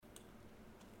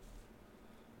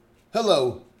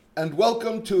Hello, and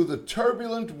welcome to the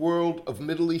Turbulent World of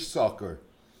Middle East Soccer,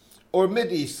 or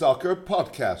Mideast Soccer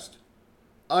podcast.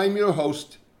 I'm your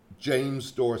host,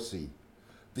 James Dorsey.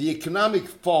 The economic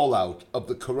fallout of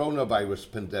the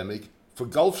coronavirus pandemic for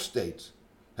Gulf states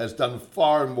has done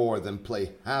far more than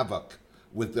play havoc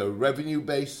with their revenue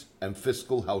base and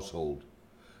fiscal household.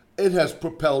 It has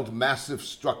propelled massive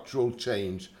structural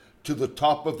change to the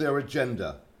top of their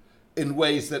agenda in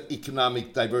ways that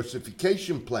economic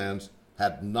diversification plans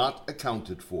had not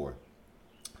accounted for.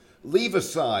 Leave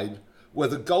aside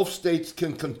whether Gulf states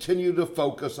can continue to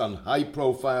focus on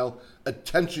high-profile,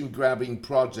 attention-grabbing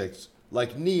projects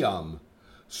like NEOM,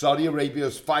 Saudi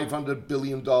Arabia's $500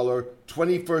 billion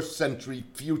 21st century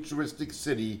futuristic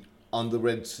city on the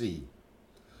Red Sea.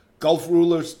 Gulf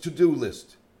rulers' to-do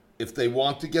list, if they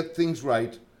want to get things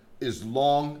right, is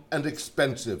long and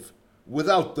expensive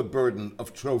without the burden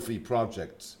of trophy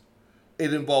projects.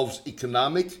 It involves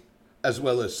economic as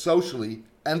well as socially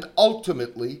and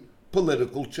ultimately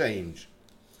political change.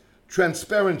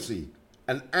 Transparency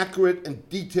and accurate and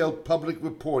detailed public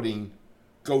reporting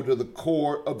go to the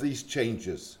core of these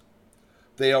changes.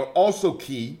 They are also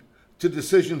key to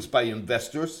decisions by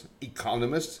investors,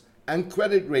 economists, and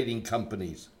credit rating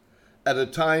companies at a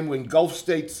time when Gulf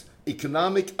states'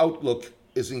 economic outlook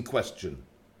is in question.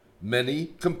 Many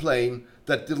complain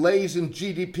that delays in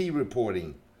GDP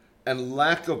reporting and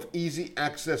lack of easy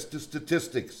access to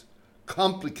statistics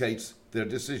complicates their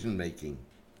decision-making.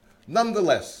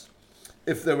 Nonetheless,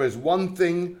 if there is one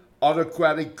thing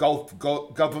autocratic Gulf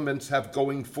governments have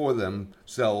going for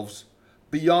themselves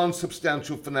beyond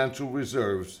substantial financial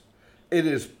reserves, it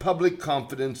is public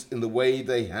confidence in the way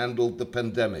they handled the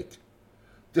pandemic,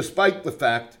 despite the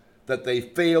fact that they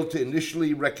failed to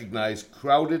initially recognize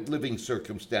crowded living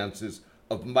circumstances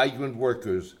of migrant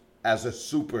workers as a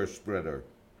super spreader.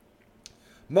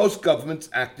 Most governments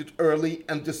acted early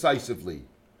and decisively,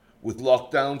 with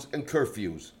lockdowns and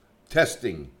curfews,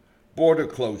 testing, border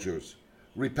closures,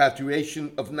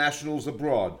 repatriation of nationals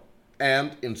abroad,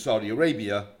 and, in Saudi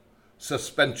Arabia,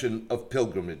 suspension of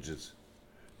pilgrimages.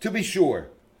 To be sure,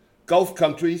 Gulf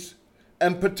countries,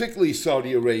 and particularly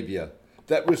Saudi Arabia,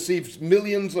 that receives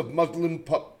millions of Muslim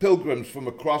pilgrims from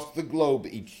across the globe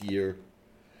each year,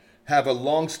 have a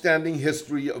long-standing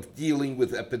history of dealing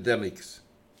with epidemics.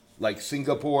 Like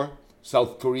Singapore,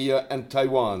 South Korea, and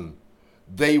Taiwan,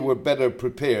 they were better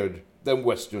prepared than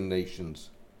Western nations.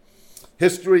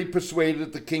 History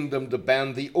persuaded the kingdom to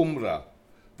ban the Umrah,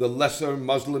 the lesser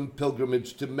Muslim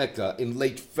pilgrimage to Mecca, in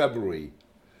late February,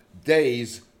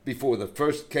 days before the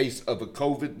first case of a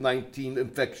COVID-19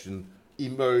 infection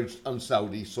emerged on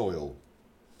Saudi soil.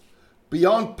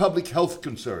 Beyond public health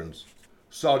concerns,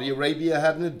 Saudi Arabia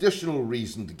had an additional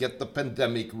reason to get the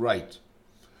pandemic right.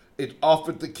 It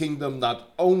offered the kingdom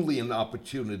not only an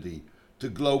opportunity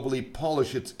to globally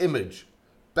polish its image,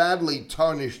 badly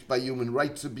tarnished by human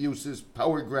rights abuses,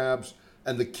 power grabs,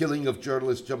 and the killing of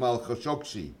journalist Jamal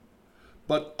Khashoggi,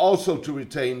 but also to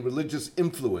retain religious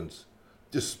influence,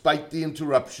 despite the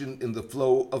interruption in the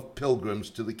flow of pilgrims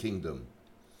to the kingdom.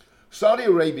 Saudi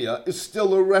Arabia is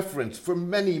still a reference for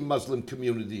many Muslim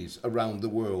communities around the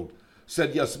world,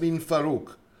 said Yasmin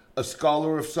Farouk, a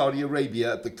scholar of Saudi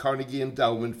Arabia at the Carnegie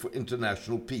Endowment for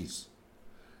International Peace.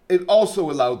 It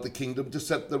also allowed the kingdom to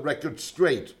set the record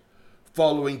straight,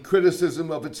 following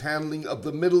criticism of its handling of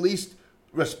the Middle East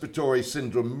respiratory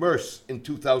syndrome MERS in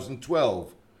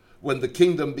 2012, when the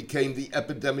kingdom became the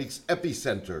epidemic's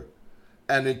epicenter,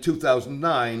 and in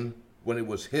 2009, when it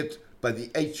was hit by the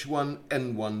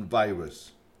H1N1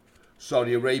 virus.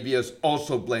 Saudi Arabia is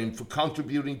also blamed for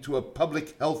contributing to a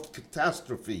public health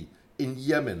catastrophe in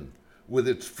Yemen with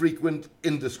its frequent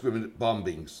indiscriminate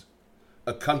bombings.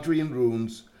 A country in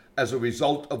ruins as a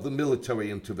result of the military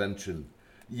intervention,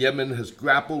 Yemen has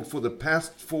grappled for the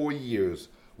past 4 years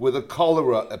with a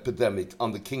cholera epidemic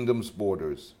on the kingdom's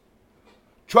borders.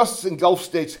 Trust in Gulf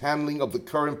states' handling of the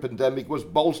current pandemic was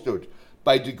bolstered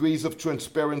by degrees of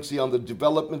transparency on the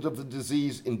development of the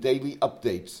disease in daily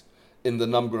updates in the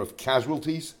number of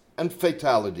casualties and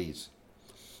fatalities.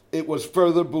 It was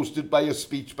further boosted by a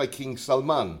speech by King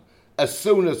Salman as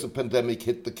soon as the pandemic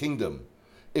hit the kingdom,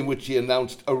 in which he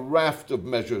announced a raft of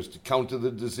measures to counter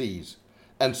the disease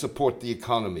and support the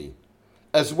economy,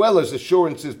 as well as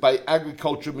assurances by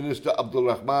Agriculture Minister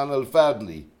Abdulrahman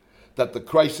Al-Fadli that the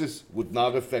crisis would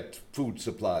not affect food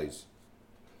supplies.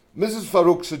 Mrs.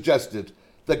 Farouk suggested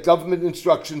that government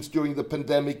instructions during the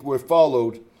pandemic were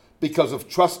followed because of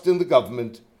trust in the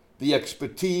government, the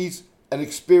expertise and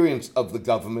experience of the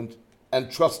government, and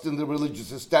trust in the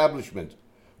religious establishment,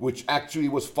 which actually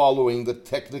was following the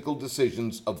technical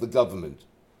decisions of the government.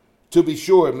 To be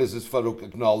sure, Mrs. Farouk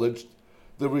acknowledged,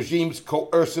 the regime's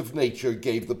coercive nature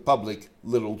gave the public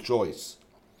little choice.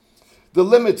 The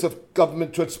limits of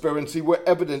government transparency were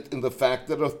evident in the fact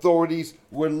that authorities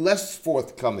were less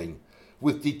forthcoming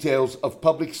with details of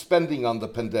public spending on the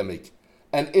pandemic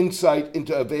and insight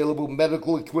into available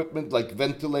medical equipment like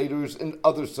ventilators and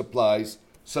other supplies,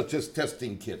 such as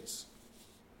testing kits.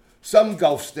 Some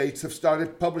Gulf states have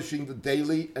started publishing the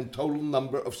daily and total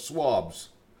number of swabs,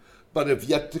 but have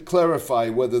yet to clarify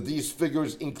whether these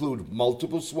figures include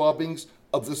multiple swabbings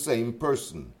of the same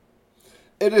person.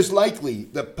 It is likely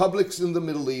that publics in the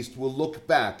Middle East will look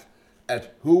back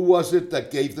at who was it that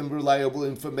gave them reliable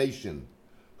information.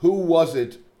 Who was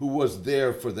it who was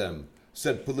there for them,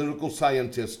 said political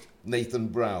scientist Nathan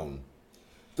Brown.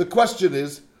 The question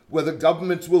is whether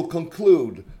governments will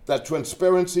conclude that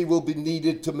transparency will be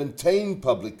needed to maintain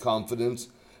public confidence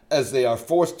as they are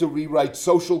forced to rewrite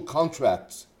social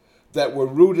contracts that were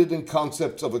rooted in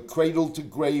concepts of a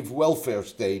cradle-to-grave welfare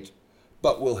state,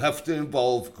 but will have to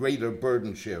involve greater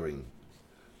burden sharing.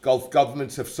 Gulf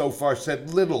governments have so far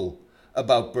said little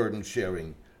about burden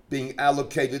sharing being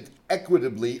allocated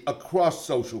equitably across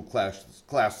social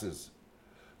classes,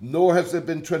 nor has there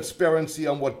been transparency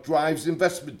on what drives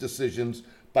investment decisions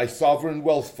by sovereign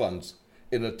wealth funds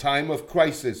in a time of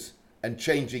crisis and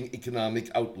changing economic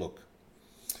outlook.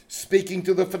 Speaking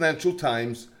to the Financial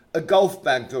Times, a Gulf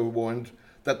banker warned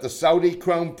that the Saudi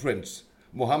Crown Prince,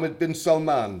 Mohammed bin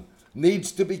Salman,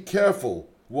 needs to be careful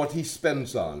what he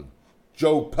spends on.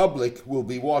 Joe Public will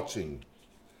be watching.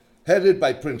 Headed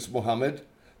by Prince Mohammed,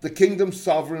 the kingdom's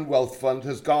sovereign wealth fund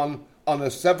has gone on a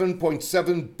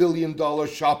 $7.7 billion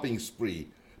shopping spree,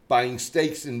 buying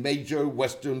stakes in major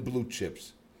Western blue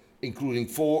chips, including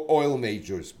 4 oil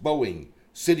majors, Boeing,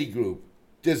 Citigroup,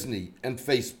 Disney, and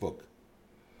Facebook.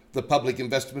 The Public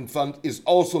Investment Fund is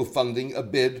also funding a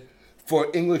bid for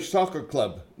English soccer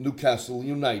club Newcastle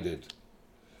United.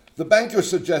 The banker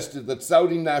suggested that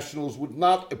Saudi nationals would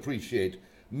not appreciate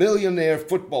millionaire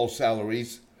football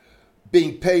salaries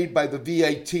being paid by the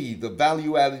VAT, the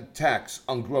value-added tax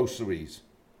on groceries.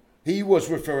 He was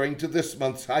referring to this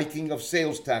month's hiking of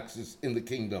sales taxes in the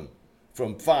kingdom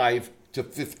from 5 to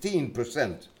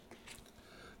 15%.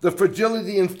 The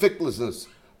fragility and ficklessness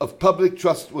of public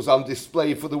trust was on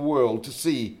display for the world to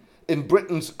see in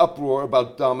Britain's uproar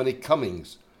about Dominic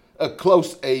Cummings, a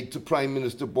close aide to Prime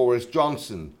Minister Boris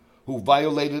Johnson, who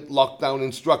violated lockdown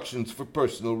instructions for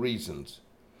personal reasons.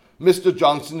 Mr.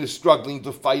 Johnson is struggling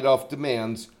to fight off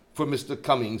demands for Mr.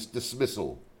 Cummings'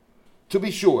 dismissal. To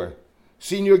be sure,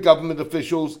 senior government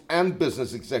officials and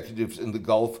business executives in the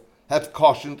Gulf have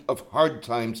cautioned of hard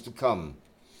times to come.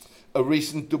 A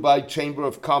recent Dubai Chamber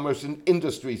of Commerce and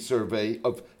Industry survey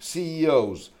of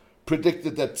CEOs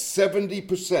predicted that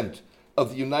 70% of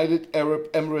the United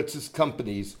Arab Emirates'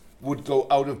 companies would go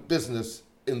out of business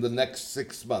in the next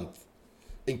 6 months,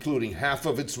 including half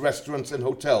of its restaurants and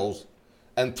hotels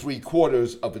and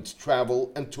 3/4 of its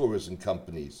travel and tourism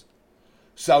companies.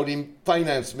 Saudi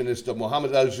Finance Minister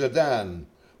Mohammed Al-Jadaan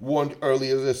warned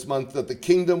earlier this month that the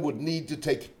kingdom would need to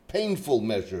take painful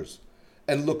measures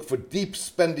and look for deep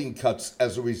spending cuts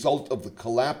as a result of the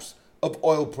collapse of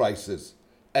oil prices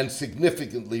and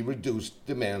significantly reduced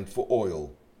demand for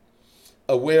oil.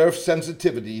 Aware of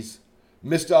sensitivities,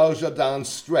 Mr. Al-Jadaan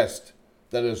stressed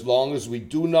that as long as we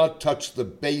do not touch the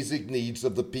basic needs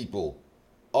of the people,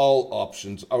 all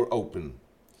options are open.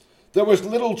 There was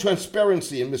little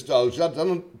transparency in Mr.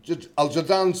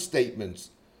 Al-Jadaan's statements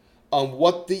on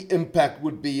what the impact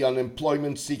would be on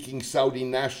employment-seeking Saudi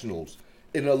nationals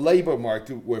in a labor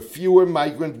market where fewer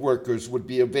migrant workers would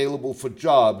be available for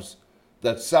jobs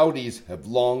that Saudis have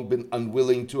long been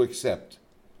unwilling to accept.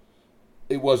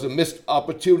 It was a missed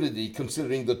opportunity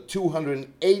considering the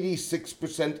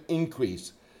 286%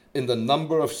 increase in the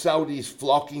number of Saudis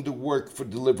flocking to work for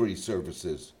delivery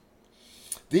services.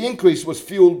 The increase was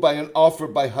fueled by an offer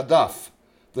by Hadaf,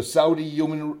 the Saudi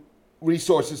Human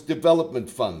Resources Development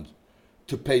Fund,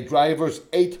 to pay drivers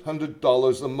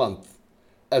 $800 a month,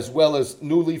 as well as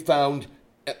newly found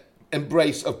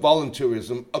embrace of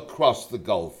volunteerism across the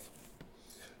Gulf.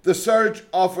 The surge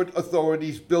offered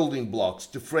authorities building blocks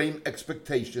to frame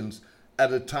expectations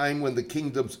at a time when the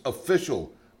kingdom's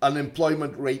official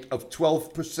unemployment rate of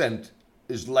 12%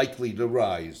 is likely to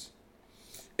rise.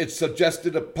 It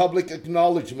suggested a public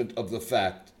acknowledgement of the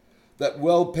fact that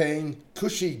well-paying,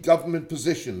 cushy government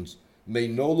positions may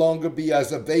no longer be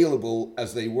as available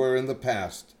as they were in the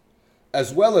past,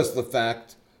 as well as the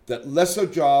fact that lesser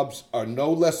jobs are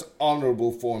no less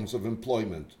honorable forms of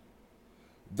employment.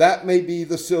 That may be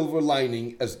the silver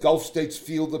lining as Gulf states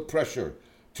feel the pressure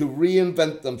to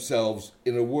reinvent themselves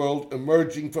in a world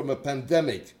emerging from a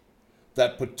pandemic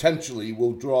that potentially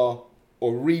will draw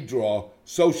or redraw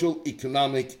social,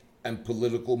 economic, and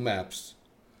political maps.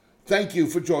 Thank you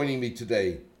for joining me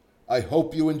today. I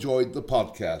hope you enjoyed the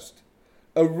podcast.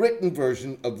 A written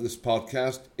version of this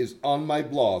podcast is on my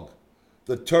blog,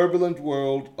 The Turbulent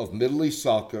World of Middle East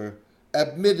Soccer,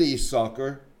 at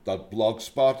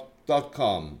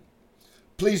mideastsoccer.blogspot.com.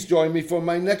 Please join me for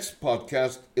my next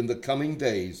podcast in the coming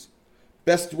days.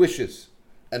 Best wishes,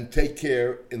 and take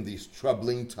care in these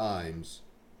troubling times.